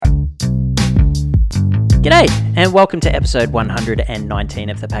G'day, and welcome to episode 119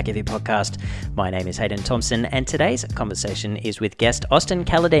 of the Pack Heavy Podcast. My name is Hayden Thompson, and today's conversation is with guest Austin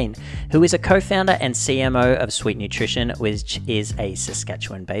Calladine, who is a co-founder and CMO of Sweet Nutrition, which is a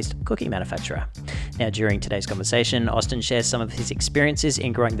Saskatchewan-based cookie manufacturer. Now, during today's conversation, Austin shares some of his experiences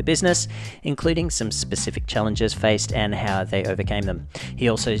in growing the business, including some specific challenges faced and how they overcame them. He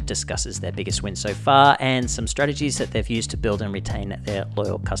also discusses their biggest wins so far and some strategies that they've used to build and retain their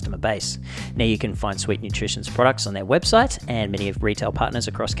loyal customer base. Now, you can find Sweet Nutrition's products on their website and many of retail partners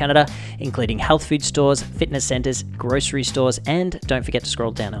across Canada, including health food stores, fitness centers, grocery stores, and don't forget to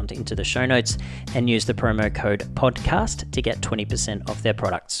scroll down into the show notes and use the promo code PODCAST to get 20% off their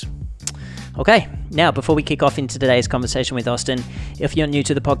products. Okay, now before we kick off into today's conversation with Austin, if you're new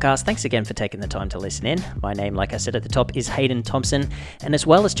to the podcast, thanks again for taking the time to listen in. My name, like I said at the top, is Hayden Thompson, and as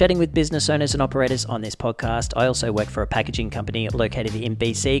well as chatting with business owners and operators on this podcast, I also work for a packaging company located in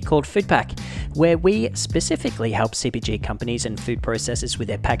BC called Foodpack, where we specifically help CPG companies and food processors with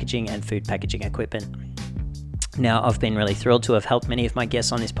their packaging and food packaging equipment. Now, I've been really thrilled to have helped many of my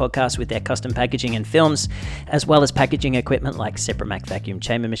guests on this podcast with their custom packaging and films, as well as packaging equipment like Separamac vacuum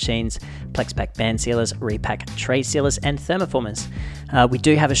chamber machines, PlexPack band sealers, Repack tray sealers, and thermoformers. We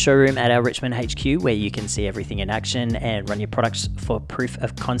do have a showroom at our Richmond HQ where you can see everything in action and run your products for proof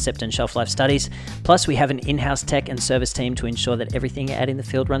of concept and shelf life studies. Plus, we have an in-house tech and service team to ensure that everything out in the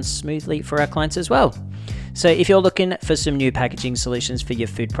field runs smoothly for our clients as well. So if you're looking for some new packaging solutions for your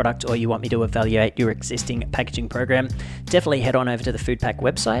food product, or you want me to evaluate your existing packaging program, definitely head on over to the Foodpack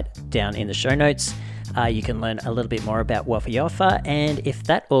website down in the show notes. You can learn a little bit more about what we offer, and if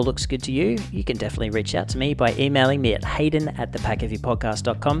that all looks good to you, you can definitely reach out to me by emailing me at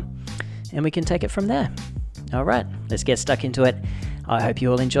hayden@thepackheavypodcast.com, and we can take it from there. All right, let's get stuck into it. I hope you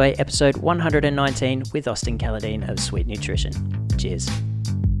all enjoy episode 119 with Austin Calladine of Sweet Nutrition. Cheers.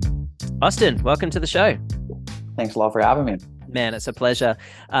 Austin, welcome to the show. Thanks a lot for having me. Man, it's a pleasure.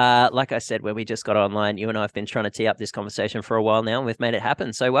 Like I said, when we just got online, you and I have been trying to tee up this conversation for a while now, and we've made it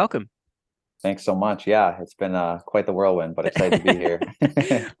happen. So welcome. Thanks so much. Yeah, it's been quite the whirlwind, but excited to be here.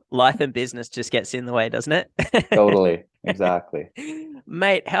 Life and business just gets in the way, doesn't it? Totally. Exactly.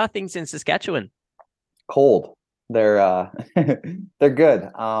 Mate, how are things in Saskatchewan? Cold. They're they're good.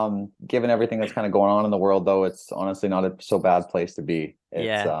 Given everything that's kind of going on in the world, though, it's honestly not a so bad place to be.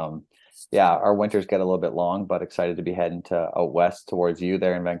 It's our winters get a little bit long, but excited to be heading out west towards you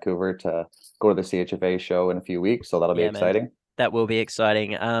there in Vancouver to go to the CHFA show in a few weeks. So that'll be exciting. Man. That will be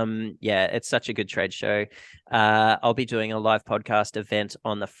exciting. It's such a good trade show. I'll be doing a live podcast event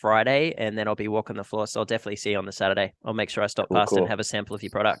on the Friday, and then I'll be walking the floor. So I'll definitely see you on the Saturday. I'll make sure I stop past and have a sample of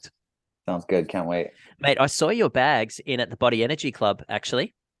your product. Sounds good. Can't wait. Mate, I saw your bags in at the Body Energy Club,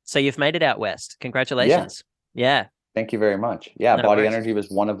 actually. So you've made it out west. Congratulations. Yeah. Thank you very much. Yeah, no Body Energy was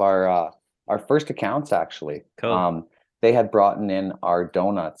one of our first accounts, actually. Cool. They had brought in our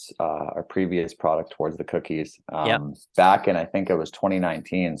donuts, our previous product towards the cookies, back in, I think it was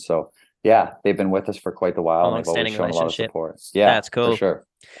 2019. So yeah, they've been with us for quite a while. And they've always shown a lot of support. Yeah, that's cool. For sure.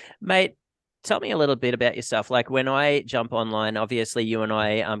 Mate, tell me a little bit about yourself. Like when I jump online, obviously you and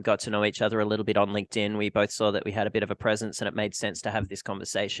I got to know each other a little bit on LinkedIn. We both saw that we had a bit of a presence and it made sense to have this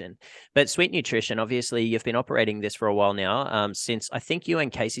conversation. But Sweet Nutrition, obviously you've been operating this for a while now, since I think you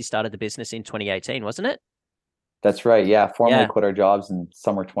and Casey started the business in 2018, wasn't it? That's right. Yeah. Formally quit our jobs in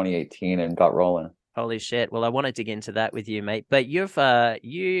summer 2018 and got rolling. Holy shit. Well, I want to dig into that with you, mate. But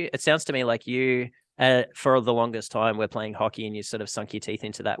it sounds to me like you, for the longest time, we're playing hockey and you sort of sunk your teeth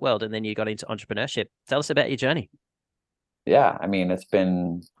into that world and then you got into entrepreneurship. Tell us about your journey. Yeah, I mean, it's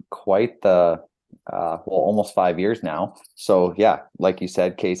been quite the, almost 5 years now. So yeah, like you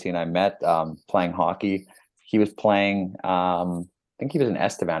said, Casey and I met playing hockey. He was playing, I think he was in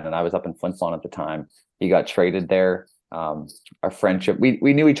Estevan and I was up in Flin Flon at the time. He got traded there. Our friendship, we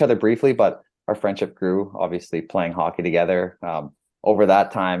knew each other briefly, but our friendship grew, obviously playing hockey together. Over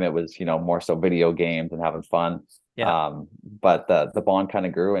that time, it was, more so video games and having fun. Yeah. But the bond kind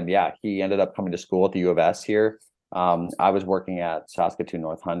of grew, and yeah, he ended up coming to school at the U of S here. I was working at Saskatoon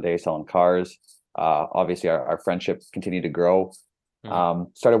North Hyundai selling cars. Obviously, our friendship continued to grow.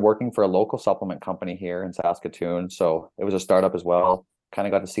 Started working for a local supplement company here in Saskatoon. So it was a startup as well. Kind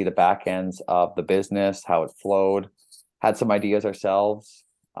of got to see the back ends of the business, how it flowed, had some ideas ourselves,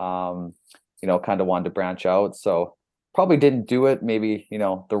 kind of wanted to branch out. So probably didn't do it maybe,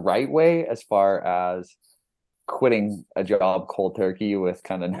 the right way as far as quitting a job cold turkey with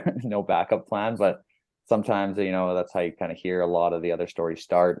kind of no backup plan. But sometimes, that's how you kind of hear a lot of the other stories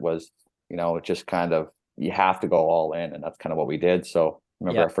start was, just kind of, you have to go all in. And that's kind of what we did. So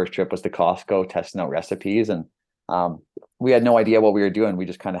remember our first trip was to Costco, testing out recipes, and we had no idea what we were doing. We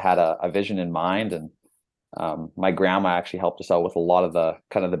just kind of had a vision in mind, and My grandma actually helped us out with a lot of the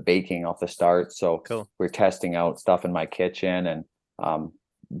kind of the baking off the start. So Cool. we're testing out stuff in my kitchen, and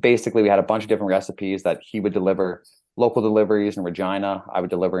basically we had a bunch of different recipes that he would deliver local deliveries in Regina. I would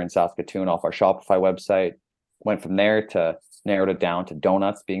deliver in Saskatoon off our Shopify website. Went from there to narrowed it down to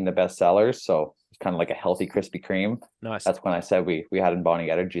donuts being the best sellers. So it's kind of like a healthy Krispy Kreme. Nice. That's when I said we had Embodied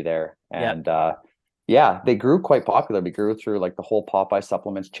Energy there. Yeah. And yeah, they grew quite popular. We grew through like the whole Popeye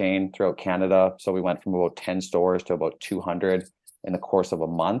supplements chain throughout Canada. So we went from about 10 stores to about 200 in the course of a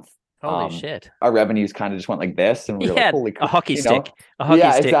month. Holy shit. Our revenues kind of just went like this, and we were like, holy a hockey you stick. know, A hockey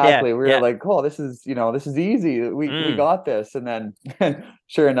yeah, stick. exactly. Yeah. We were like, oh, this is, this is easy. We got this. And then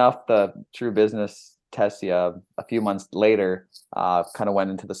sure enough, the true business test a few months later kind of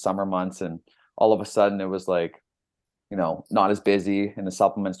went into the summer months, and all of a sudden it was like, not as busy in the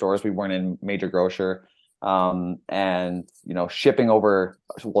supplement stores. We weren't in major grocer. And shipping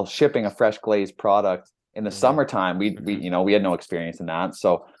a fresh glazed product in the summertime, we had no experience in that.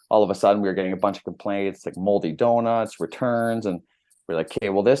 So all of a sudden we were getting a bunch of complaints, like moldy donuts, returns, and we're like, okay,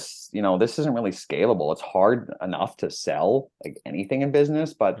 well, this isn't really scalable. It's hard enough to sell like anything in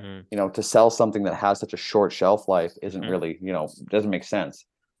business, but to sell something that has such a short shelf life isn't really, doesn't make sense.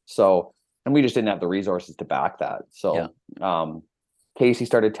 So, and we just didn't have the resources to back that. So, Casey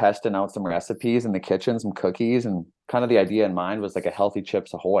started testing out some recipes in the kitchen, some cookies, and kind of the idea in mind was like a healthy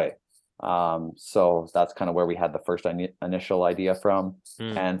Chips Ahoy. So that's kind of where we had the first initial idea from.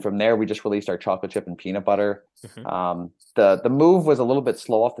 And from there, we just released our chocolate chip and peanut butter. The move was a little bit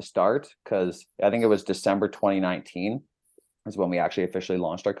slow off the start, because I think it was December 2019 is when we actually officially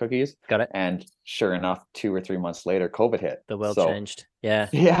launched our cookies. Got it. And sure enough, 2 or 3 months later, COVID hit. The world changed. Yeah.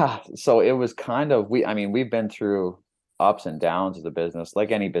 Yeah. So it was kind of, we've been through ups and downs as a business,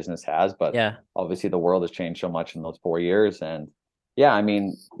 like any business has, but obviously the world has changed so much in those 4 years. And yeah,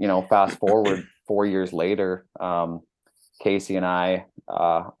 fast forward 4 years later, Casey and I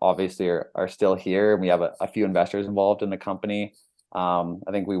obviously are still here, and we have a few investors involved in the company. I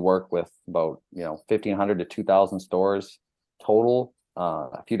think we work with about 1,500 to 2,000 stores total,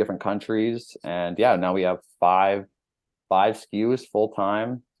 a few different countries, and now we have five SKUs full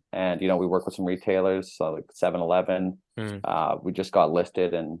time. And we work with some retailers, so like 7-Eleven. We just got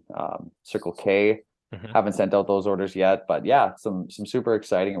listed in Circle K. Haven't sent out those orders yet, but some super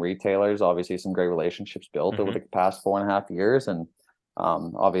exciting retailers. Obviously, some great relationships built over the past 4.5 years, and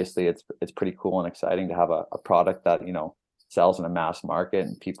obviously, it's pretty cool and exciting to have a product that sells in a mass market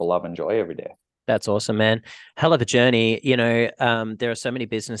and people love and enjoy every day. That's awesome, man. Hell of a journey. There are so many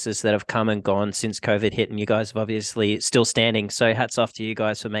businesses that have come and gone since COVID hit, and you guys have obviously still standing. So hats off to you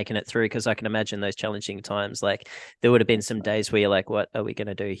guys for making it through, because I can imagine those challenging times. Like there would have been some days where you're like, what are we going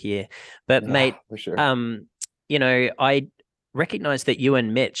to do here? But mate, for sure. I recognize that you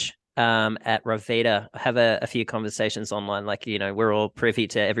and Mitch at Ravita have a few conversations online. Like, we're all privy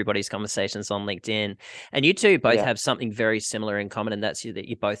to everybody's conversations on LinkedIn, and you two both have something very similar in common, and that's that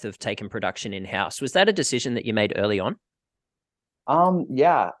you both have taken production in-house. Was that a decision that you made early on?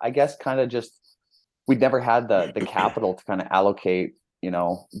 I guess kind of just, we'd never had the capital to kind of allocate,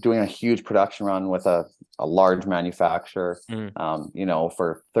 doing a huge production run with a large manufacturer,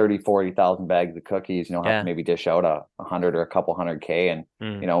 for 40,000 bags of cookies, have to maybe dish out 100 or a couple 100K.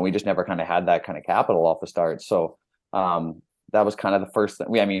 And, we just never kind of had that kind of capital off the start. So, that was kind of the first thing.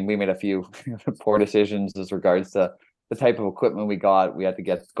 We made a few poor decisions as regards to the type of equipment we got. We had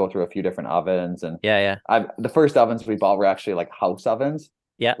to go through a few different ovens, and the first ovens we bought were actually like house ovens.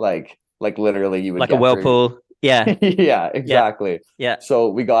 Yeah. Like literally you would like a Whirlpool. Yeah. Yeah, exactly. Yeah. So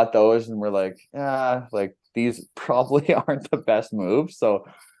we got those, and we're like, like these probably aren't the best move. So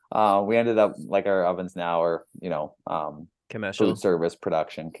we ended up, like, our ovens now are, commercial food service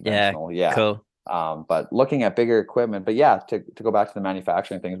production, conventional. Yeah. Cool. But looking at bigger equipment, but to go back to the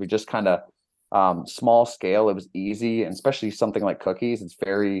manufacturing things, we just kind of small scale. It was easy, and especially something like cookies, it's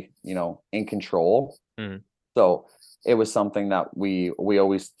very, in control. So it was something that we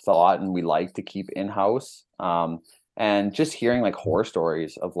always thought and we like to keep in-house. And just hearing like horror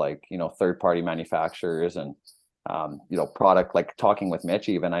stories of like, third-party manufacturers and, product, like talking with Mitch,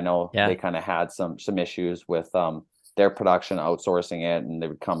 even, I know they kind of had some issues with their production, outsourcing it, and they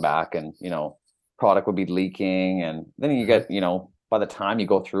would come back and, product would be leaking. And then you get, by the time you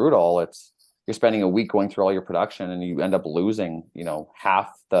go through it all, you're spending a week going through all your production, and you end up losing,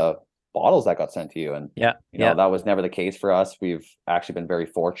 half the bottles that got sent to you. And that was never the case for us. We've actually been very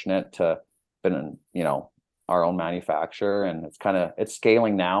fortunate to been our own manufacturer, and it's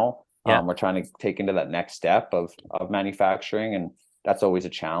scaling now. We're trying to take into that next step of manufacturing, and that's always a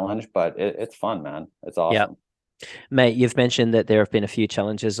challenge, but it's fun, man. It's awesome. Mate, you've mentioned that there have been a few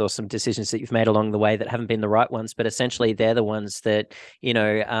challenges or some decisions that you've made along the way that haven't been the right ones, but essentially they're the ones that,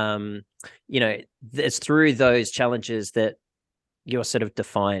 it's through those challenges that you're sort of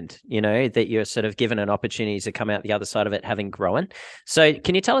defined, that you're sort of given an opportunity to come out the other side of it having grown. So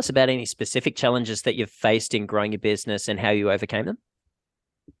can you tell us about any specific challenges that you've faced in growing your business and how you overcame them?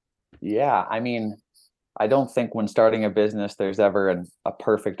 Yeah, I mean, I don't think when starting a business, there's ever a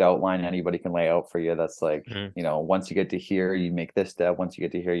perfect outline anybody can lay out for you. That's like, once you get to here, you make this step. Once you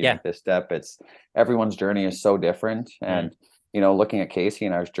get to here, you make this step. Everyone's journey is so different. And, looking at Casey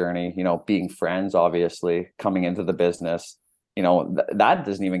and our journey, being friends, obviously coming into the business, that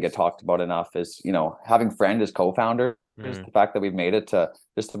doesn't even get talked about enough is, having friend as co-founder. The fact that we've made it to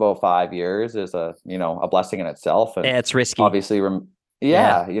just about 5 years is a blessing in itself. And yeah, it's risky. Obviously,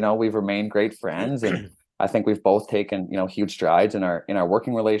 we've remained great friends, and I think we've both taken, huge strides in our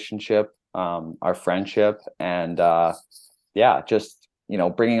working relationship, our friendship, and just,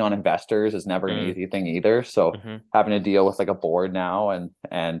 bringing on investors is never an easy thing either. So having to deal with like a board now and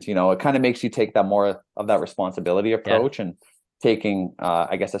it kind of makes you take that more of that responsibility approach and taking,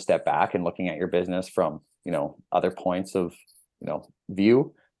 I guess, a step back and looking at your business from, other points of,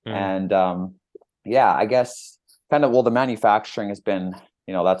 view. And I guess kind of, well, the manufacturing has been,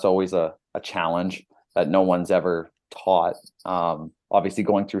 that's always a challenge that no one's ever taught. Obviously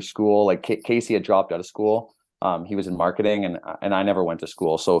going through school, like Casey had dropped out of school. He was in marketing and I never went to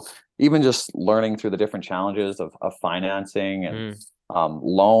school. So even just learning through the different challenges of financing and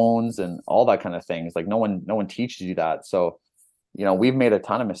loans and all that kind of things, like no one teaches you that. So, we've made a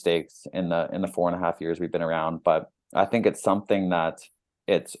ton of mistakes in the 4.5 years we've been around, but I think it's something that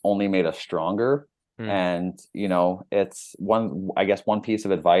it's only made us stronger. And, it's one piece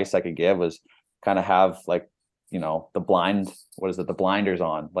of advice I could give was kind of have like, the blinders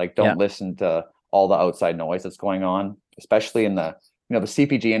on, like, don't listen to all the outside noise that's going on, especially in the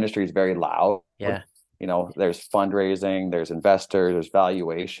CPG industry is very loud. Yeah. There's fundraising, there's investors, there's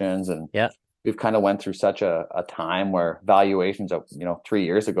valuations, and we've kind of went through such a time where valuations of, 3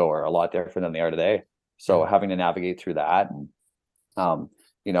 years ago are a lot different than they are today. So having to navigate through that and,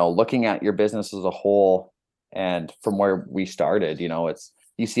 looking at your business as a whole and from where we started,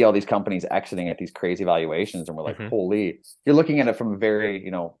 you see all these companies exiting at these crazy valuations and we're like, holy, you're looking at it from a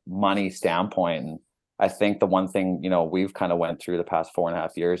very, money standpoint. And I think the one thing, we've kind of went through the past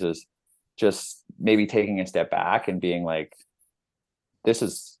 4.5 years is just maybe taking a step back and being like, this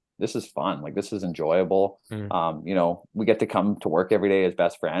is fun. Like, this is enjoyable. We get to come to work every day as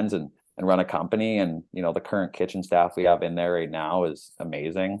best friends and run a company. And, the current kitchen staff we have in there right now is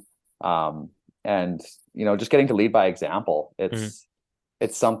amazing. And, just getting to lead by example.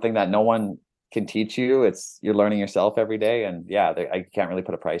 It's something that no one can teach you. You're learning yourself every day. And I can't really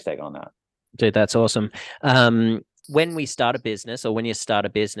put a price tag on that. Dude, that's awesome. When we start a business or when you start a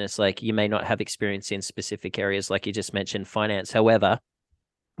business, like, you may not have experience in specific areas, like you just mentioned, finance. However,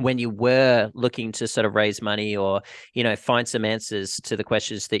 when you were looking to sort of raise money or, find some answers to the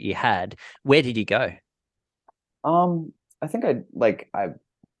questions that you had, where did you go? I think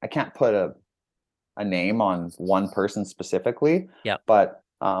I can't put a name on one person specifically, but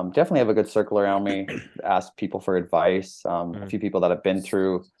definitely have a good circle around me, ask people for advice. A few people that have been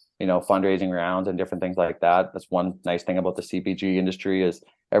through, fundraising rounds and different things like that. That's one nice thing about the CPG industry is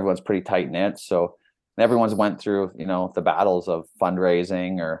everyone's pretty tight knit. So everyone's went through, the battles of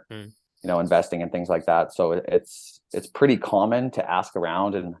fundraising or, investing and things like that. So it's pretty common to ask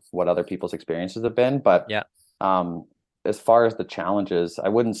around and what other people's experiences have been. But as far as the challenges, I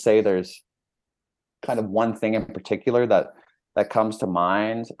wouldn't say there's kind of one thing in particular that comes to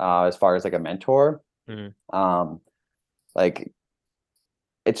mind as far as like a mentor. Like,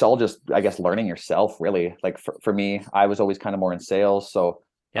 it's all just, I guess, learning yourself really. Like for me, I was always kind of more in sales. So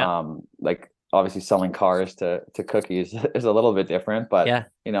like, obviously selling cars to cookies is a little bit different, but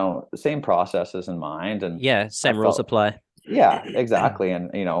the same processes in mind. And same rules apply. Yeah, exactly. And,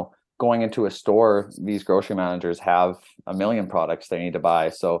 going into a store, these grocery managers have a million products they need to buy.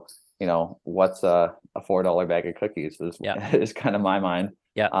 So, what's a $4 bag of cookies is kind of my mind.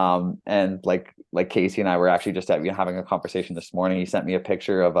 And like Casey and I were actually just having a conversation this morning. He sent me a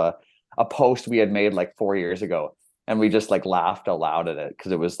picture of a post we had made like 4 years ago. And we just like laughed aloud at it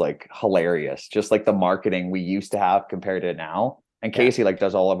because it was like hilarious. Just like the marketing we used to have compared to now. And Casey like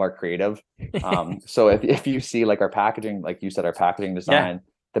does all of our creative. So if you see like our packaging, like you said, our packaging design,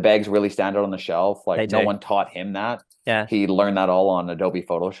 the bags really stand out on the shelf. Like no one taught him that. He learned that all on Adobe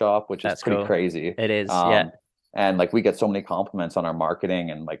Photoshop, which is pretty crazy. It is. And like we get so many compliments on our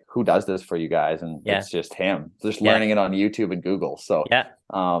marketing and like, who does this for you guys? And it's just him, just learning it on YouTube and Google. So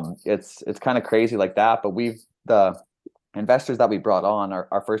it's kind of crazy like that. But we've the investors that we brought on,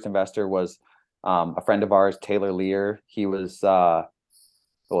 our first investor was a friend of ours, Taylor Lear. He was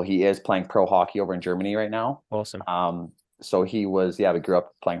he is playing pro hockey over in Germany right now. Awesome. So he was, we grew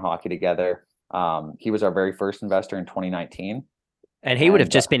up playing hockey together. He was our very first investor in 2019. And he would have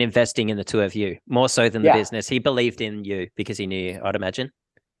just been investing in the two of you more so than the Yeah. business. He believed in you because he knew you, I'd imagine.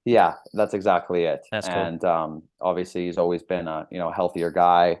 Yeah, that's exactly it. That's cool. And obviously he's always been a healthier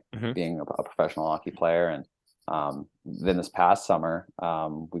guy, Mhm. being a professional hockey player. And then this past summer,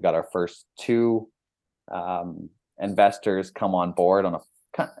 we got our first two investors come on board on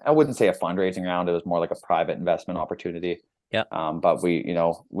I wouldn't say a fundraising round. It was more like a private investment opportunity. Yeah. But we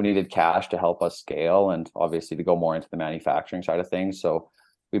needed cash to help us scale and obviously to go more into the manufacturing side of things. So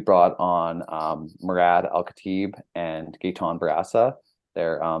we brought on Murad Al-Khatib and Gaetan Barassa.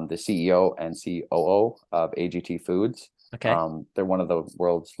 They're the CEO and COO of AGT Foods. Okay. They're one of the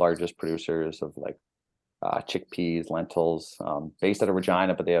world's largest producers of like chickpeas, lentils, based out of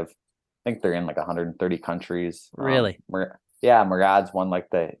Regina, but I think they're in like 130 countries. Really? Murad's won like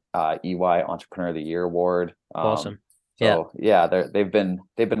the EY Entrepreneur of the Year award. Awesome. So they've been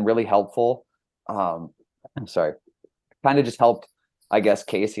really helpful. I'm sorry, kind of just helped, I guess,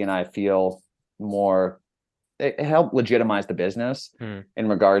 Casey and I feel more. It helped legitimize the business in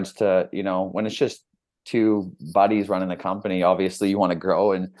regards to, when it's just two buddies running the company. Obviously, you want to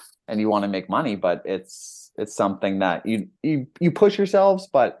grow and you want to make money, but it's something that you push yourselves,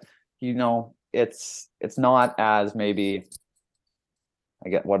 but it's not as maybe. I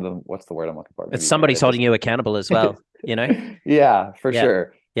get what's the word I'm looking for? It's somebody's holding you accountable as well, Yeah, for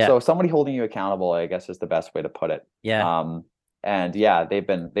sure. Yeah. So somebody holding you accountable, I guess, is the best way to put it. Yeah. And they've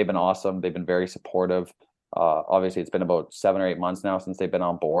been awesome. They've been very supportive. Obviously, it's been about 7 or 8 months now since they've been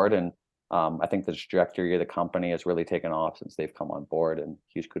on board, and I think the trajectory of the company has really taken off since they've come on board. And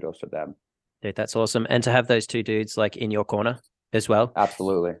huge kudos to them. Dude, that's awesome. And to have those two dudes like in your corner as well.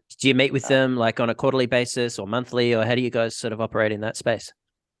 Absolutely. Do you meet with them like on a quarterly basis or monthly, or how do you guys sort of operate in that space?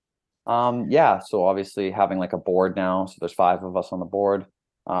 So obviously having like a board now, so there's 5 of us on the board.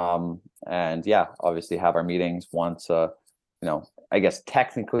 And obviously have our meetings once, I guess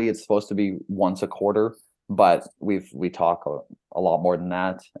technically it's supposed to be once a quarter, but we talk a lot more than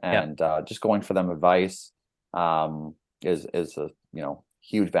that. And just going for them advice is a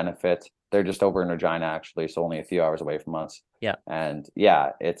huge benefit. They're just over in Regina actually, so only a few hours away from us. Yeah. And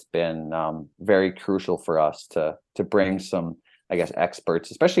it's been very crucial for us to bring some, I guess, experts,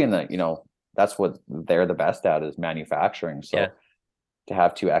 especially in the, that's what they're the best at, is manufacturing. So to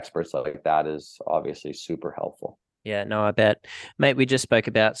have 2 experts like that is obviously super helpful. Yeah, no, I bet. Mate, we just spoke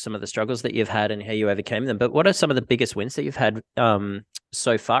about some of the struggles that you've had and how you overcame them. But what are some of the biggest wins that you've had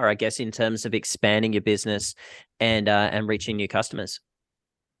so far, I guess, in terms of expanding your business and reaching new customers?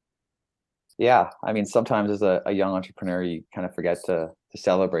 Yeah, I mean, sometimes as a young entrepreneur, you kind of forget to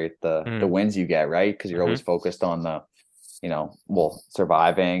celebrate the wins you get, right? Because you're always focused on the,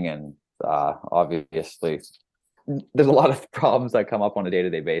 surviving, and obviously there's a lot of problems that come up on a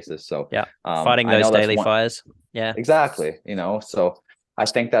day-to-day basis. So fighting those daily fires. Yeah, exactly. So I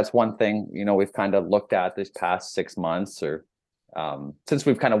think that's one thing, we've kind of looked at this past 6 months, or since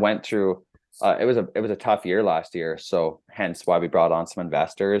we've kind of went through, it was a tough year last year. So hence why we brought on some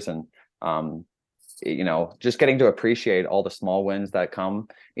investors, and just getting to appreciate all the small wins that come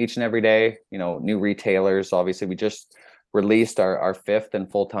each and every day. New retailers. Obviously, we just released our 5th and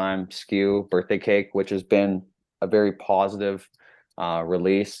full-time SKU, birthday cake, which has been a very positive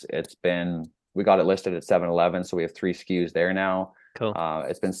release. We got it listed at 7-Eleven, so we have 3 SKUs there now. Cool.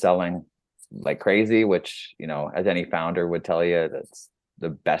 It's been selling like crazy, which as any founder would tell you, that's the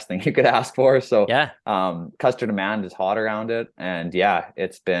best thing you could ask for. So customer demand is hot around it, and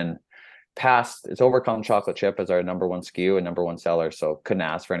it's overcome chocolate chip as our number 1 SKU and number 1 seller. So couldn't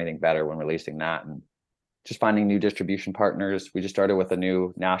ask for anything better when releasing that. And just finding new distribution partners. We just started with a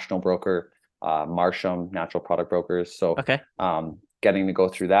new national broker, Marsham Natural Product Brokers. So getting to go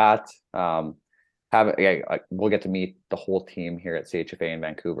through that. We'll get to meet the whole team here at CHFA in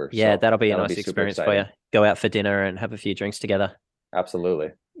Vancouver. Yeah, that'll be a nice experience for you. Go out for dinner and have a few drinks together. Absolutely.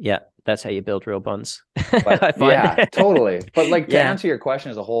 Yeah, that's how you build real bonds. But, totally. But to answer your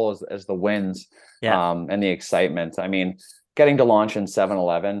question as a whole, as the wins and the excitement, I mean, getting to launch in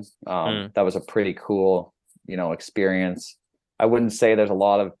 7-Eleven, that was a pretty cool, experience. I wouldn't say there's a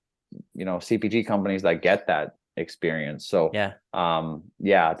lot of, CPG companies that get that experience. So that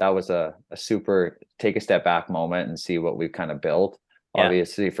was a super take a step back moment and see what we've kind of built.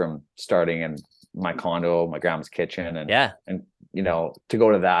 Obviously from starting in my condo, my grandma's kitchen, and to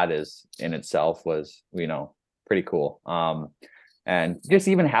go to that is in itself was, pretty cool. And just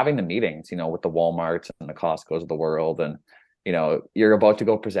even having the meetings, with the Walmarts and the Costcos of the world, and you're about to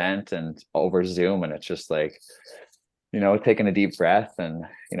go present and over Zoom, and it's just like, taking a deep breath, and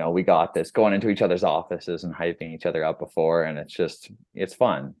we got this, going into each other's offices and hyping each other up before, and it's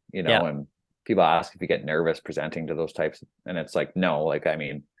fun, Yeah. and people ask if you get nervous presenting to those types, and it's like, no, like, I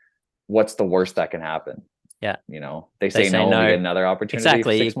mean, what's the worst that can happen? Yeah. They say no, no. we get another opportunity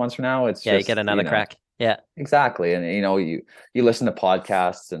Exactly. 6 months from now. It's Yeah, you just, get another crack. Yeah. exactly. And you listen to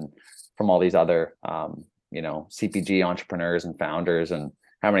podcasts and from all these other CPG entrepreneurs and founders, and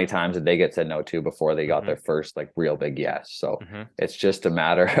how many times did they get said no to before they got their first like real big yes? So it's just a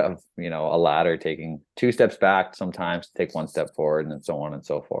matter of a ladder, taking 2 steps back sometimes to take 1 step forward, and so on and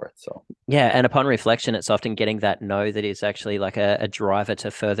so forth. So yeah, and upon reflection, it's often getting that no that is actually like a driver to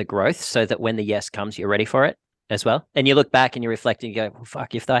further growth, so that when the yes comes, you're ready for it as well. And you look back and you reflect and you go, well,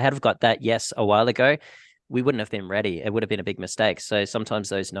 fuck, if I had have got that yes a while ago, we wouldn't have been ready. It would have been a big mistake. So sometimes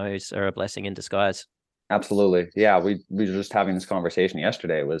those no's are a blessing in disguise. absolutely. Yeah, we were just having this conversation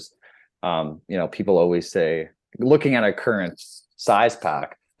yesterday. Was people always say, looking at our current size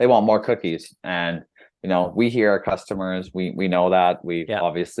pack, they want more cookies. And we hear our customers, we know that we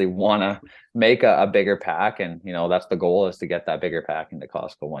obviously want to make a bigger pack, and that's the goal, is to get that bigger pack into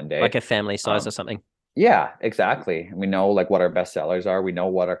Costco one day, like a family size or something. Yeah, exactly. And we know like what our best sellers are, we know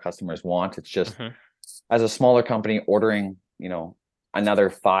what our customers want. It's just, as a smaller company, ordering another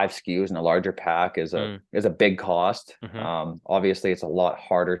 5 SKUs in a larger pack is a big cost. Obviously it's a lot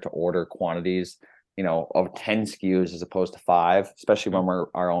harder to order quantities of 10 SKUs as opposed to 5, especially when we're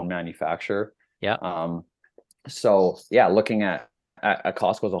our own manufacturer. So yeah, looking at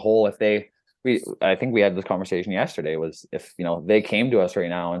Costco as a whole, I think we had this conversation yesterday, was if they came to us right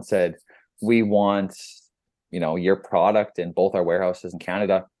now and said, we want your product in both our warehouses in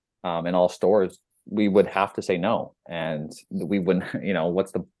Canada, in all stores, we would have to say no, and we wouldn't,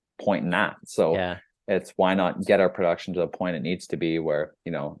 what's the point in that? So it's, why not get our production to the point it needs to be, where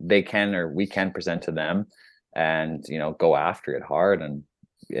they can, or we can present to them, and go after it hard. And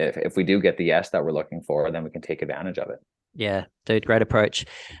if we do get the yes that we're looking for, then we can take advantage of it. Yeah, dude, great approach.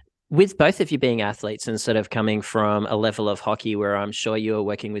 With both of you being athletes and sort of coming from a level of hockey where I'm sure you are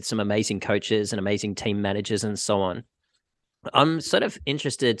working with some amazing coaches and amazing team managers and so on, I'm sort of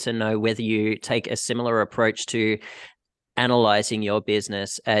interested to know whether you take a similar approach to analyzing your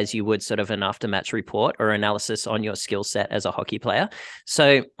business as you would sort of an aftermatch report or analysis on your skill set as a hockey player.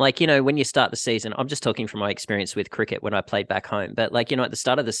 So like, when you start the season, I'm just talking from my experience with cricket when I played back home, but like, at the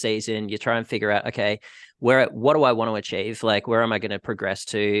start of the season, you try and figure out, okay, what do I want to achieve? Like, where am I going to progress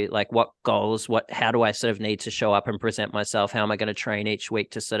to? Like, what goals, how do I sort of need to show up and present myself? How am I going to train each week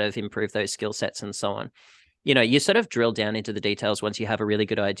to sort of improve those skill sets and so on? You sort of drill down into the details once you have a really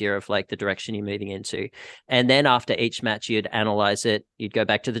good idea of like the direction you're moving into. And then after each match, you'd analyze it, you'd go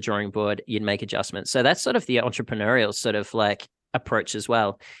back to the drawing board, you'd make adjustments. So that's sort of the entrepreneurial sort of like approach as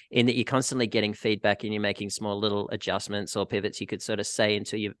well, in that you're constantly getting feedback and you're making small little adjustments or pivots, you could sort of say,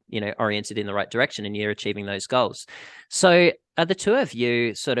 until you're, oriented in the right direction and you're achieving those goals. So are the two of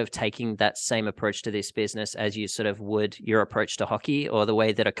you sort of taking that same approach to this business as you sort of would your approach to hockey, or the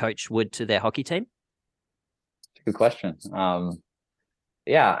way that a coach would to their hockey team? Good question.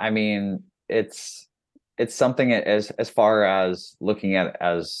 Yeah, I mean, it's something, as far as looking at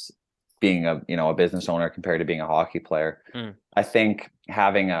as being a business owner compared to being a hockey player. I think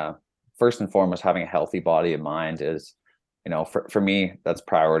first and foremost, having a healthy body and mind is, for me, that's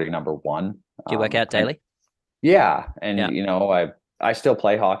priority number 1. Do you work out daily? And I still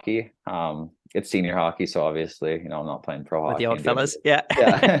play hockey. It's senior hockey, so obviously, I'm not playing pro hockey. With the old fellas. Yeah.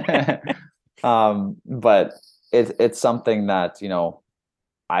 But it's something that,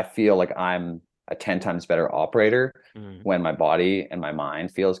 I feel like I'm a 10 times better operator when my body and my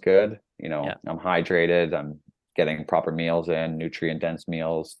mind feels good. I'm hydrated, I'm getting proper meals in, nutrient dense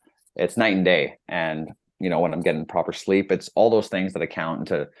meals. It's night and day. And, when I'm getting proper sleep, it's all those things that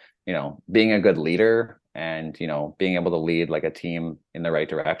account into, being a good leader and, being able to lead like a team in the right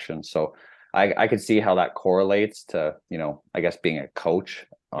direction. So I could see how that correlates to, I guess, being a coach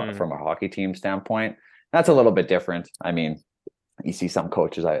from a hockey team standpoint. That's a little bit different. I mean, you see some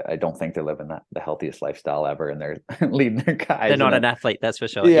coaches, I don't think they're living the healthiest lifestyle ever, and they're leading their guys. They're not an athlete, that's for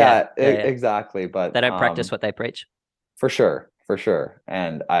sure. Exactly. But they don't practice what they preach. For sure.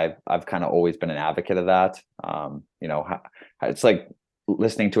 And I've kind of always been an advocate of that. It's like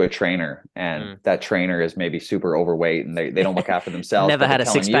listening to a trainer, and that trainer is maybe super overweight and they don't look after themselves. Never had a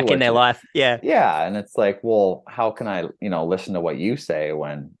 6-pack in their life. Yeah. And it's like, well, how can I, listen to what you say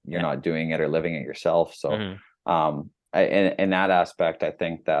when you're not doing it or living it yourself? So, in that aspect, I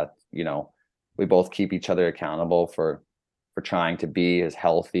think that, we both keep each other accountable for, for trying to be as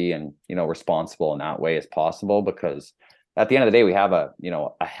healthy and, responsible in that way as possible, because at the end of the day, we have a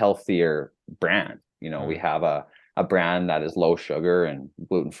healthier brand. We have a brand that is low sugar and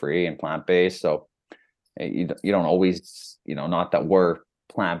gluten-free and plant-based. So you don't always, not that we're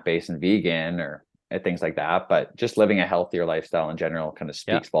plant-based and vegan or things like that, but just living a healthier lifestyle in general kind of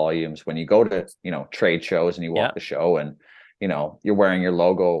speaks volumes when you go to, trade shows and you walk the show and, you're wearing your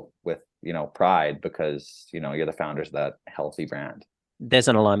logo with, pride, because, you're the founders of that healthy brand. There's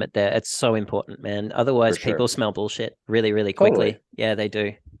an alignment there. It's so important, man. Otherwise, people smell bullshit really, really quickly. Totally. Yeah, they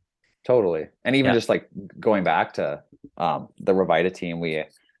do. Totally. And even just like going back to the Revita team, we,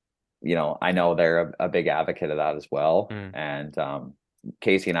 I know they're a big advocate of that as well. And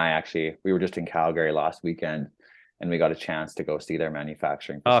Casey and I we were just in Calgary last weekend, and we got a chance to go see their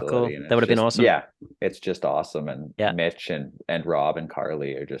manufacturing facility. Oh, cool. And that would have been awesome. Yeah, it's just awesome. And Mitch and Rob and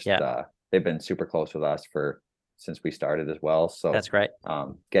Carly are just, they've been super close with us since we started as well. So that's great.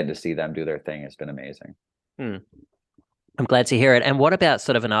 Getting to see them do their thing has been amazing. I'm glad to hear it. And what about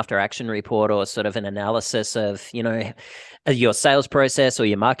sort of an after action report or sort of an analysis of, your sales process or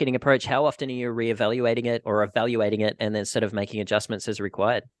your marketing approach? How often are you reevaluating it or evaluating it and then sort of making adjustments as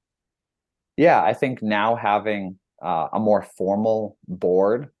required? Yeah, I think now having a more formal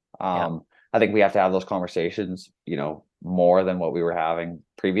board, I think we have to have those conversations, more than what we were having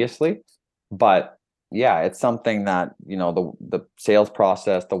previously. But yeah, it's something that, the sales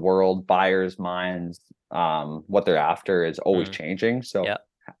process, the world, buyers' minds, what they're after is always changing. So,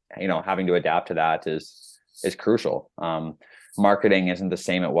 having to adapt to that is crucial. Marketing isn't the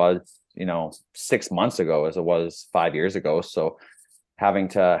same it was, 6 months ago as it was 5 years ago. So having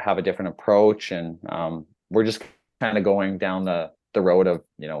to have a different approach, and we're just kind of going down the road of,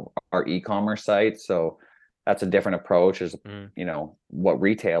 our e-commerce site. So that's a different approach as, what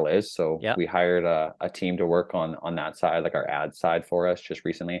retail is. So we hired a team to work on that side, like our ad side for us just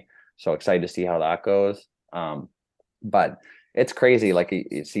recently. So excited to see how that goes. But it's crazy. Like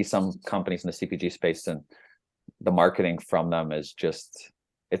you see some companies in the CPG space, and the marketing from them is just,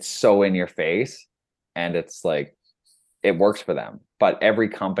 it's so in your face, and it's like, it works for them, but every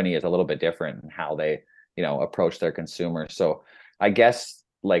company is a little bit different in how they, approach their consumers. So I guess,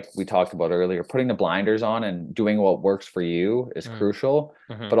 like we talked about earlier, putting the blinders on and doing what works for you is crucial,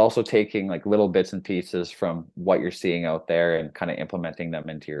 but also taking like little bits and pieces from what you're seeing out there and kind of implementing them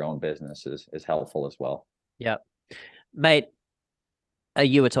into your own business is helpful as well. Yeah. Mate,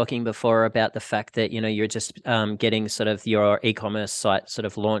 you were talking before about the fact that, you're just getting sort of your e-commerce site sort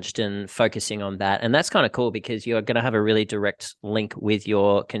of launched and focusing on that. And that's kind of cool because you're going to have a really direct link with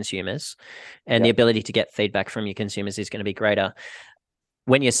your consumers, and the ability to get feedback from your consumers is going to be greater.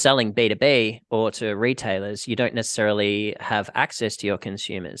 When you're selling B2B or to retailers, you don't necessarily have access to your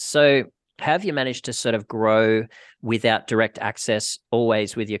consumers. So have you managed to sort of grow without direct access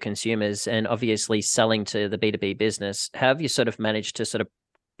always with your consumers, and obviously selling to the B2B business? How have you sort of managed to sort of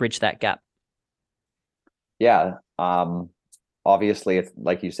bridge that gap? Yeah. Obviously, it's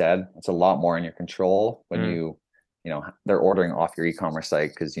like you said, it's a lot more in your control when they're ordering off your e-commerce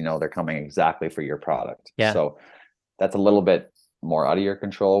site, because, they're coming exactly for your product. Yeah. So that's a little bit more out of your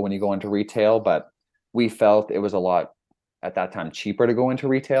control when you go into retail, but we felt it was a lot at that time cheaper to go into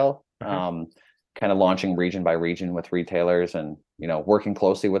retail. Kind of launching region by region with retailers, and working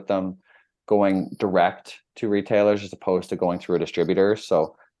closely with them, going direct to retailers as opposed to going through a distributor.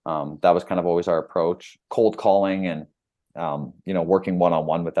 So that was kind of always our approach: cold calling and working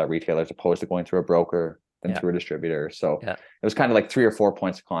one-on-one with that retailer as opposed to going through a broker and through a distributor. So it was kind of like 3 or 4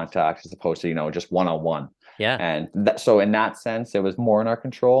 points of contact as opposed to just one-on-one. And so in that sense, it was more in our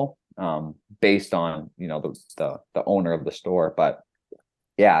control, based on the owner of the store. But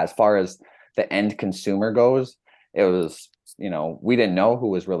yeah, as far as the end consumer goes, it was, we didn't know who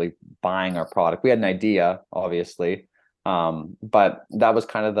was really buying our product. We had an idea, obviously, but that was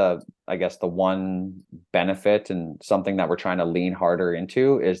kind of the one benefit, and something that we're trying to lean harder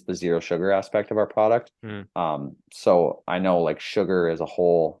into is the zero sugar aspect of our product. So I know, like, sugar as a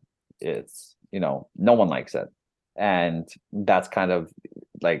whole, it's, no one likes it. And that's kind of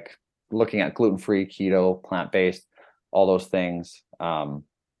like looking at gluten-free, keto, plant-based, all those things.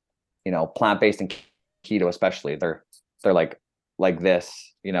 Plant-based and keto especially, they're like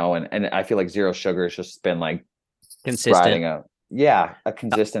this, and I feel like zero sugar has just been like consistent. yeah, a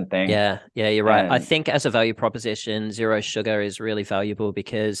consistent thing. Yeah, you're right. I And think as a value proposition, zero sugar is really valuable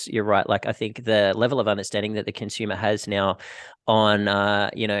because you're right. Like, I think the level of understanding that the consumer has now on,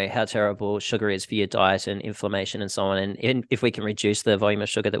 how terrible sugar is for your diet and inflammation and so on. And if we can reduce the volume of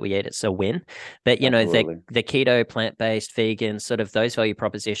sugar that we eat, it's a win. But, absolutely, the keto, plant-based, vegan, sort of those value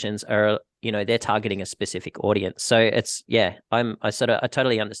propositions are, they're targeting a specific audience. So I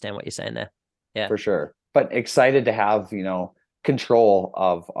totally understand what you're saying there. Yeah. for sure. But excited to have, control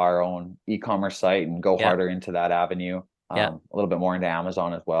of our own e-commerce site and go Yeah. harder into that avenue. Yeah. A little bit more into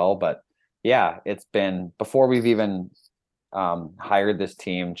Amazon as well. But yeah, it's been before we've even hired this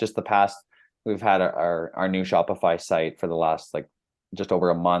team, just the past, we've had our new Shopify site for the last like just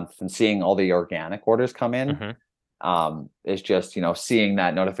over a month, and seeing all the organic orders come in is just, seeing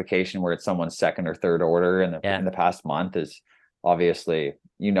that notification where it's someone's second or third order in the past month is obviously,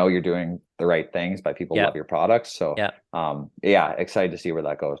 you're doing the right things by people love your products. So excited to see where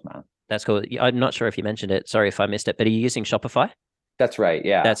that goes, man. That's cool. I'm not sure if you mentioned it. Sorry if I missed it, but are you using Shopify? That's right.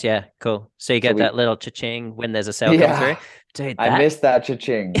 Yeah. Cool. So you get that little cha-ching when there's a sale come through. Dude, I missed that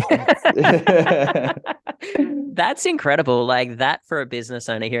cha-ching. That's incredible. Like, that for a business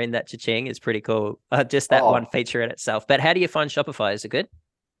owner, hearing that cha-ching is pretty cool. Just that one feature in itself. But how do you find Shopify? Is it good?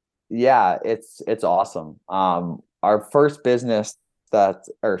 Yeah, it's awesome. Our first business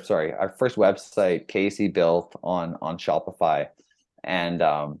our first website, Casey built on Shopify, and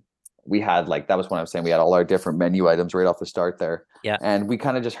we had, like, that was when I was saying we had all our different menu items right off the start there. Yeah. And we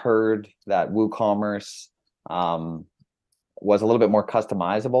kind of just heard that WooCommerce was a little bit more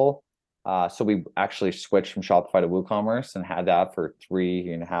customizable. So we actually switched from Shopify to WooCommerce and had that for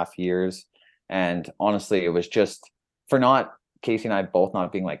 3.5 years. And honestly, it was just Casey and I both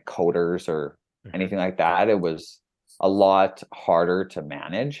not being like coders or anything like that. It was a lot harder to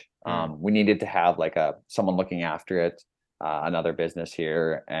manage. We needed to have like someone looking after it, another business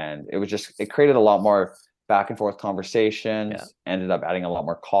here. And it created a lot more back and forth conversations, ended up adding a lot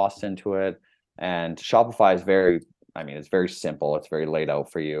more costs into it. And Shopify is it's very simple. It's very laid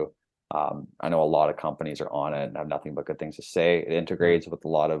out for you. I know a lot of companies are on it and have nothing but good things to say. It integrates with a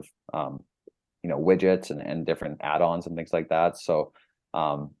lot of, widgets and different add-ons and things like that. So,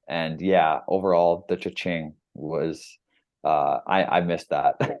 overall the cha-ching was, I missed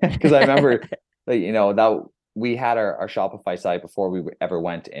that because I remember that, that we had our Shopify site before we ever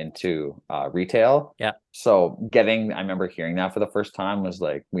went into retail. Yeah. So I remember hearing that for the first time was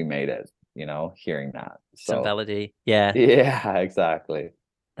like, we made it, hearing that. So some validity. Yeah. Yeah, exactly.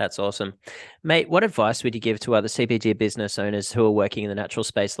 That's awesome. Mate, what advice would you give to other CPG business owners who are working in the natural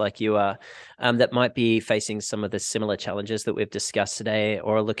space like you are, that might be facing some of the similar challenges that we've discussed today,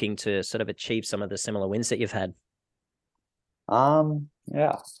 or are looking to sort of achieve some of the similar wins that you've had?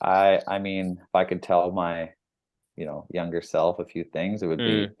 Yeah, I mean, if I could tell my, younger self a few things, it would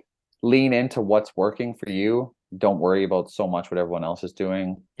be lean into what's working for you. Don't worry about so much what everyone else is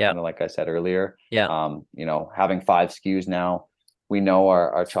doing. Yeah. Kind of like I said earlier. Yeah. Having 5 SKUs now, we know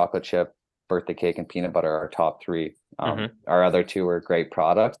our chocolate chip, birthday cake, and peanut butter are our top 3. Our other 2 are great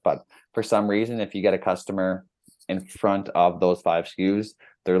products, but for some reason, if you get a customer in front of those 5 SKUs,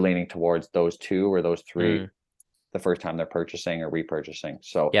 they're leaning towards those 2 or those 3 the first time they're purchasing or repurchasing.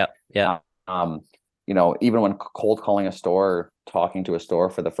 So even when cold calling a store or talking to a store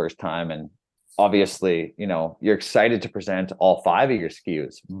for the first time, and obviously, you're excited to present all 5 of your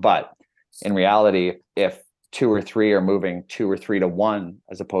SKUs, but in reality, if 2 or 3 are moving 2 or 3 to 1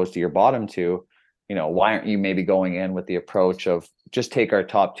 as opposed to your bottom 2, why aren't you maybe going in with the approach of just take our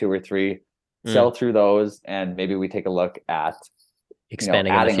top 2 or 3, sell through those, and maybe we take a look at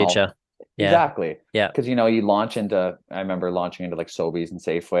expanding in the future. Exactly. Yeah. Because I remember launching into like Sobeys and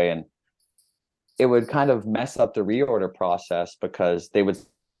Safeway, and it would kind of mess up the reorder process because they would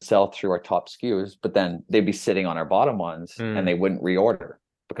sell through our top SKUs, but then they'd be sitting on our bottom ones and they wouldn't reorder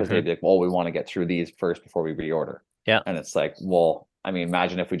because they'd be like, well, we want to get through these first before we reorder. Yeah. And it's like, well, I mean,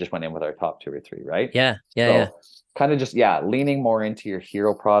 imagine if we just went in with our top 2 or 3, right? Yeah. Kind of just, leaning more into your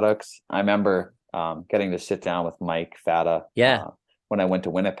hero products. I remember getting to sit down with Mike Fata when I went to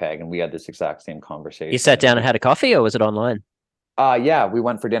Winnipeg, and we had this exact same conversation. You sat down and had a coffee, or was it online? We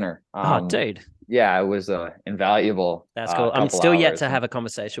went for dinner. Dude. Yeah, it was invaluable. That's cool. I'm still yet to have a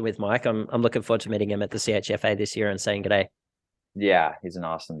conversation with Mike. I'm looking forward to meeting him at the CHFA this year and saying g'day. Yeah, he's an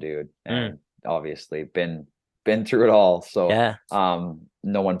awesome dude, and obviously been through it all. So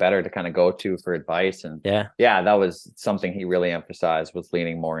no one better to kind of go to for advice. And that was something he really emphasized, was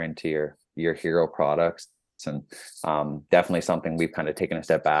leaning more into your hero products, and definitely something we've kind of taken a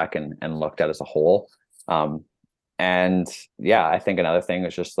step back and looked at as a whole. And I think another thing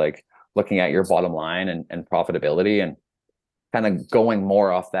is just like looking at your bottom line and profitability. And kind of going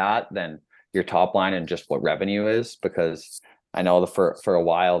more off that than your top line and just what revenue is, because I know for a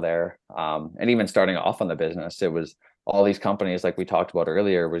while there, and even starting off on the business, it was all these companies like we talked about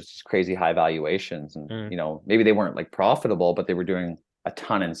earlier was just crazy high valuations, and maybe they weren't like profitable, but they were doing a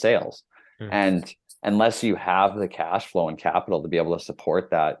ton in sales. And unless you have the cash flow and capital to be able to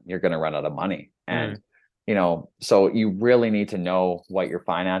support that, you're going to run out of money. And so you really need to know what your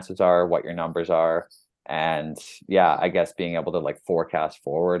finances are, what your numbers are, and yeah, I guess being able to like forecast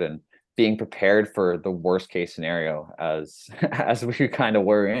forward and being prepared for the worst case scenario, as we kind of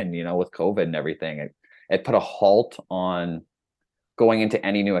were in, with COVID and everything. It put a halt on going into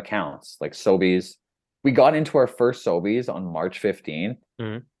any new accounts like Sobeys. We got into our first Sobeys on March 15th,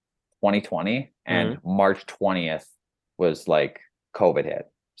 2020, and March 20th was like COVID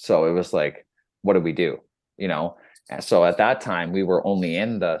hit. So it was like, what did we do? And so at that time we were only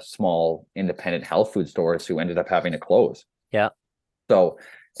in the small independent health food stores who ended up having to close. Yeah. So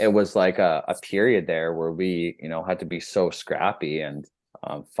it was like a period there where we, had to be so scrappy and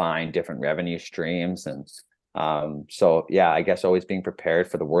find different revenue streams. And so, yeah, I guess always being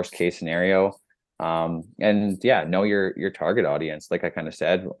prepared for the worst case scenario. And yeah, know your target audience. Like I kind of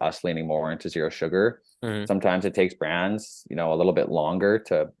said, us leaning more into zero sugar. Sometimes it takes brands, a little bit longer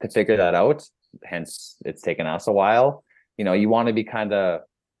to figure that out. Hence, it's taken us a while. You want to be kind of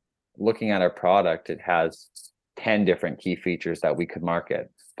looking at our product. It has 10 different key features that we could market,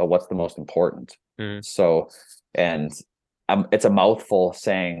 but what's the most important? So, and it's a mouthful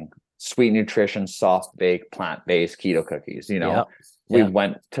saying Sweet Nutrition, soft bake, plant-based keto cookies. We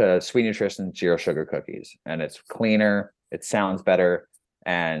went to Sweet Nutrition, zero sugar cookies, and it's cleaner, it sounds better,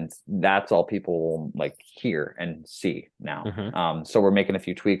 and that's all people will like hear and see now. So we're making a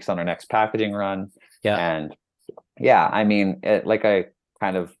few tweaks on our next packaging run. And yeah, I mean, like I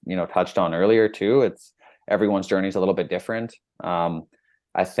kind of touched on earlier too, it's everyone's journey is a little bit different.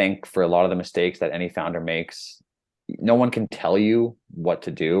 I think for a lot of the mistakes that any founder makes, no one can tell you what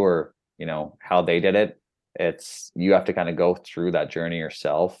to do or how they did it. It's you have to kind of go through that journey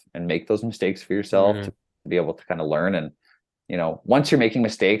yourself and make those mistakes for yourself to be able to kind of learn. And once you're making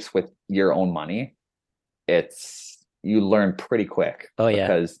mistakes with your own money, you learn pretty quick.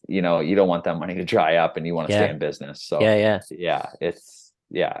 Because you don't want that money to dry up and you want to stay in business. So it's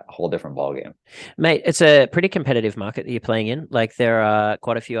a whole different ballgame. Mate, it's a pretty competitive market that you're playing in. Like there are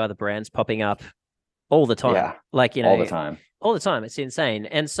quite a few other brands popping up all the time. Yeah, like all the time. It's insane.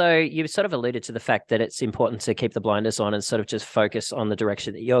 And so you've sort of alluded to the fact that it's important to keep the blinders on and sort of just focus on the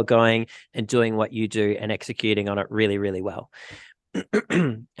direction that you're going and doing what you do and executing on it really, really well.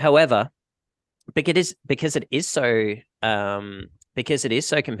 However, because it is so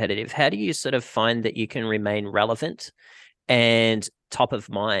competitive, how do you sort of find that you can remain relevant and top of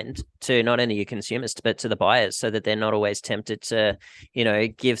mind to not only your consumers but to the buyers, so that they're not always tempted to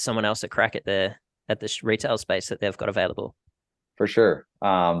give someone else a crack at the retail space that they've got available? For sure.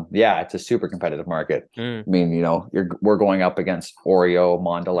 Yeah, it's a super competitive market. I mean, we're going up against Oreo,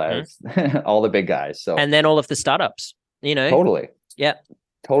 Mondelez, all the big guys. So, and then all of the startups, Totally. Yeah.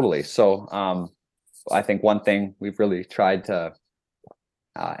 Totally. So, I think one thing we've really tried to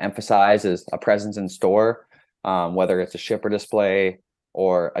emphasize is a presence in store, whether it's a shipper display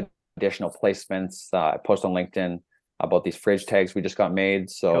or additional placements. I post on LinkedIn about these fridge tags we just got made.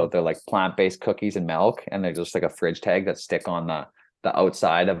 So they're like plant-based cookies and milk, and they're just like a fridge tag that stick on the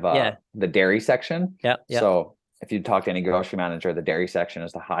outside of the dairy section. So if you talk to any grocery manager, the dairy section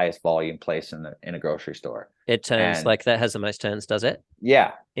is the highest volume place in a grocery store. It turns like that has the most turns, does it?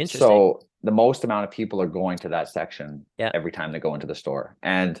 Yeah. Interesting. So the most amount of people are going to that section every time they go into the store.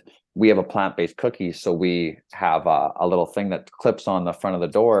 And we have a plant-based cookie. So we have a little thing that clips on the front of the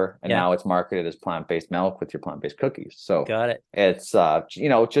door, and now it's marketed as plant-based milk with your plant-based cookies. So got it. It's,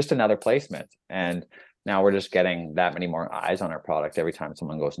 just another placement. And now we're just getting that many more eyes on our product every time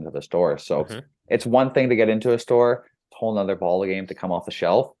someone goes into the store. So it's one thing to get into a store, it's a whole nother ball game to come off the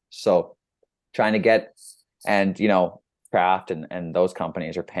shelf. So trying to get, and, Kraft and those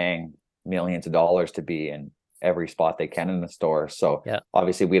companies are paying millions of dollars to be in every spot they can in the store. So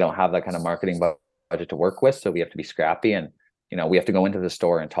obviously we don't have that kind of marketing budget to work with. So we have to be scrappy, and, we have to go into the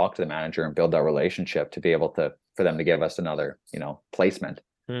store and talk to the manager and build that relationship to be able for them to give us another, placement.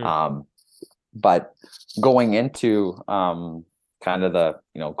 But going into kind of the,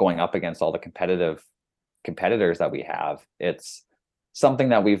 going up against all the competitors that we have, it's something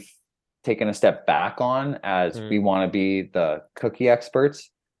that we've taken a step back on, as we want to be the cookie experts,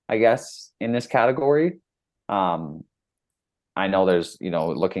 I guess, in this category. I know there's,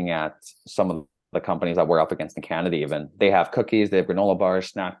 looking at some of the companies that we're up against in Canada, even they have cookies, they have granola bars,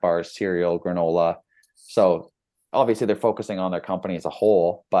 snack bars, cereal, granola. So obviously they're focusing on their company as a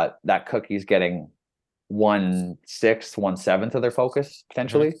whole, but that cookie's getting 1/6, 1/7 of their focus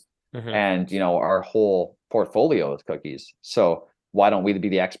potentially. And, our whole portfolio is cookies. So why don't we be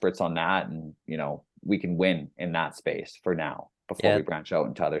the experts on that? And, we can win in that space for now before we branch out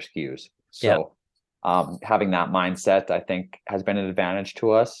into other SKUs. So having that mindset, I think, has been an advantage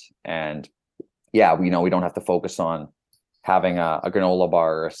to us. And we don't have to focus on having a granola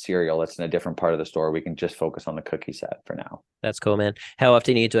bar or a cereal that's in a different part of the store. We can just focus on the cookie set for now. That's cool, man. How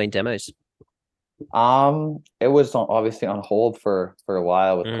often are you doing demos? It was obviously on hold for a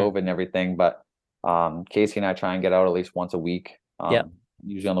while with COVID and everything, but Casey and I try and get out at least once a week.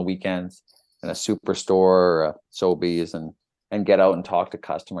 Usually on the weekends in a superstore or a Sobeys, and get out and talk to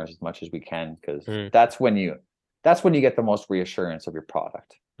customers as much as we can, because that's when you get the most reassurance of your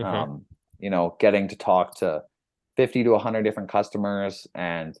product. Getting to talk to 50 to 100 different customers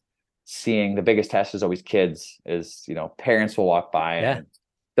and seeing the biggest test is always kids. Parents will walk by and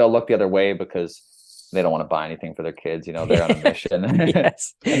they'll look the other way because they don't want to buy anything for their kids. They're on a mission. And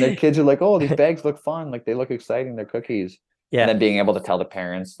their kids are like, oh, these bags look fun. Like, they look exciting. They're cookies. And then being able to tell the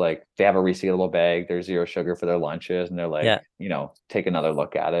parents, like, they have a resealable bag, there's 0 sugar for their lunches. And they're like, take another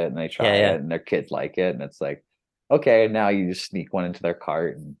look at it, and they try it, and their kids like it. And it's like, okay, now you just sneak one into their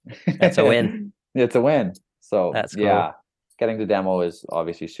cart. And that's a win. It's a win. So that's cool. Getting to demo is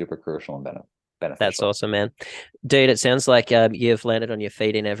obviously super crucial and beneficial. That's awesome, man. Dude, it sounds like you've landed on your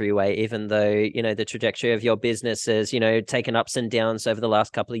feet in every way, even though, the trajectory of your business has, taken ups and downs over the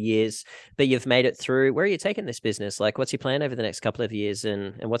last couple of years, but you've made it through. Where are you taking this business? Like, what's your plan over the next couple of years,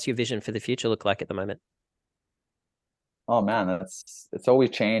 and what's your vision for the future look like at the moment? Oh man, it's always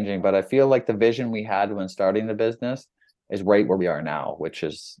changing, but I feel like the vision we had when starting the business is right where we are now, which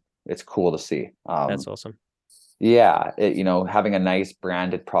is, it's cool to see. That's awesome. Yeah. Having a nice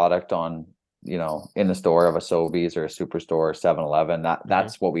branded product on, in the store of a Sobeys or a Superstore or 7-Eleven,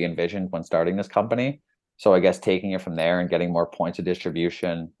 that's what we envisioned when starting this company. So I guess taking it from there and getting more points of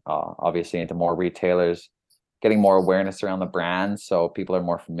distribution, obviously into more retailers, getting more awareness around the brand, so people are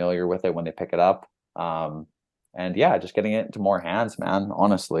more familiar with it when they pick it up. Just getting it into more hands, man.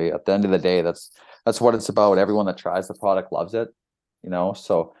 Honestly, at the end of the day, that's what it's about. Everyone that tries the product loves it,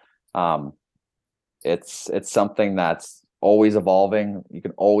 so it's something that's always evolving. You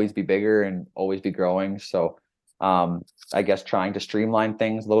can always be bigger and always be growing. So I guess trying to streamline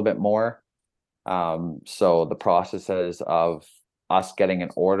things a little bit more. So the processes of us getting an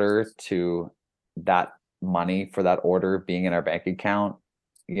order to that money for that order being in our bank account,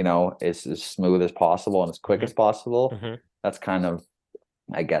 is as smooth as possible and as quick as possible. That's kind of,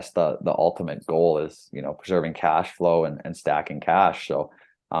 I guess, the ultimate goal is, preserving cash flow and stacking cash. So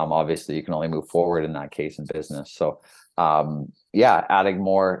obviously you can only move forward in that case in business. So adding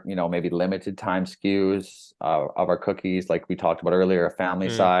more, maybe limited time SKUs of our cookies, like we talked about earlier, a family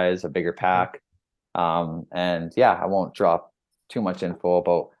size, a bigger pack. I won't drop too much info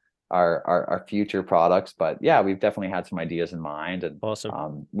about our future products, but we've definitely had some ideas in mind, and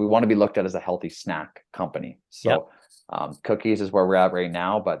awesome. We want to be looked at as a healthy snack company. So cookies is where we're at right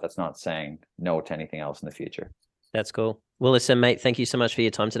now, but that's not saying no to anything else in the future. That's cool. Well, listen, mate, thank you so much for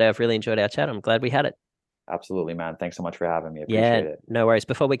your time today. I've really enjoyed our chat. I'm glad we had it. Absolutely, man. Thanks so much for having me. Appreciate it. No worries.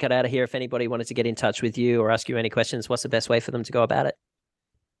 Before we cut out of here, if anybody wanted to get in touch with you or ask you any questions, what's the best way for them to go about it?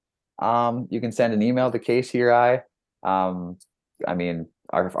 You can send an email to Casey or I. I mean,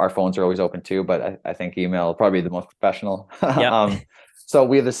 our phones are always open too, but I think email is probably the most professional. So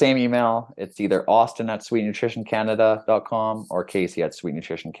we have the same email. It's either austin@sweetnutritioncanada.com or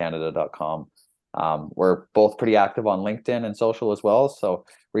casey@sweetnutritioncanada.com. We're both pretty active on LinkedIn and social as well, so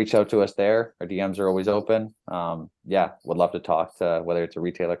reach out to us there. Our DMs are always open. Would love to talk to, whether it's a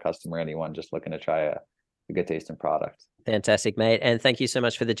retailer, customer, anyone just looking to try a good tasting product. Fantastic, mate. And thank you so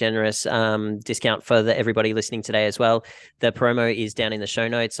much for the generous discount for everybody listening today as well. The promo is down in the show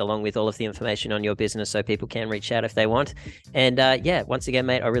notes along with all of the information on your business, so people can reach out if they want. And once again,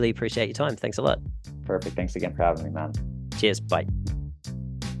 mate, I really appreciate your time. Thanks a lot. Perfect. Thanks again for having me, man. Cheers. Bye.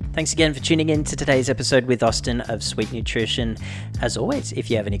 Thanks again for tuning in to today's episode with Austin of Sweet Nutrition. As always, if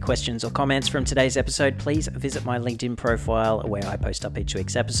you have any questions or comments from today's episode, please visit my LinkedIn profile where I post up each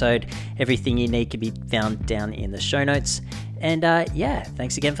week's episode. Everything you need can be found down in the show notes. And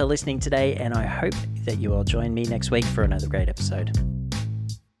thanks again for listening today, and I hope that you will join me next week for another great episode.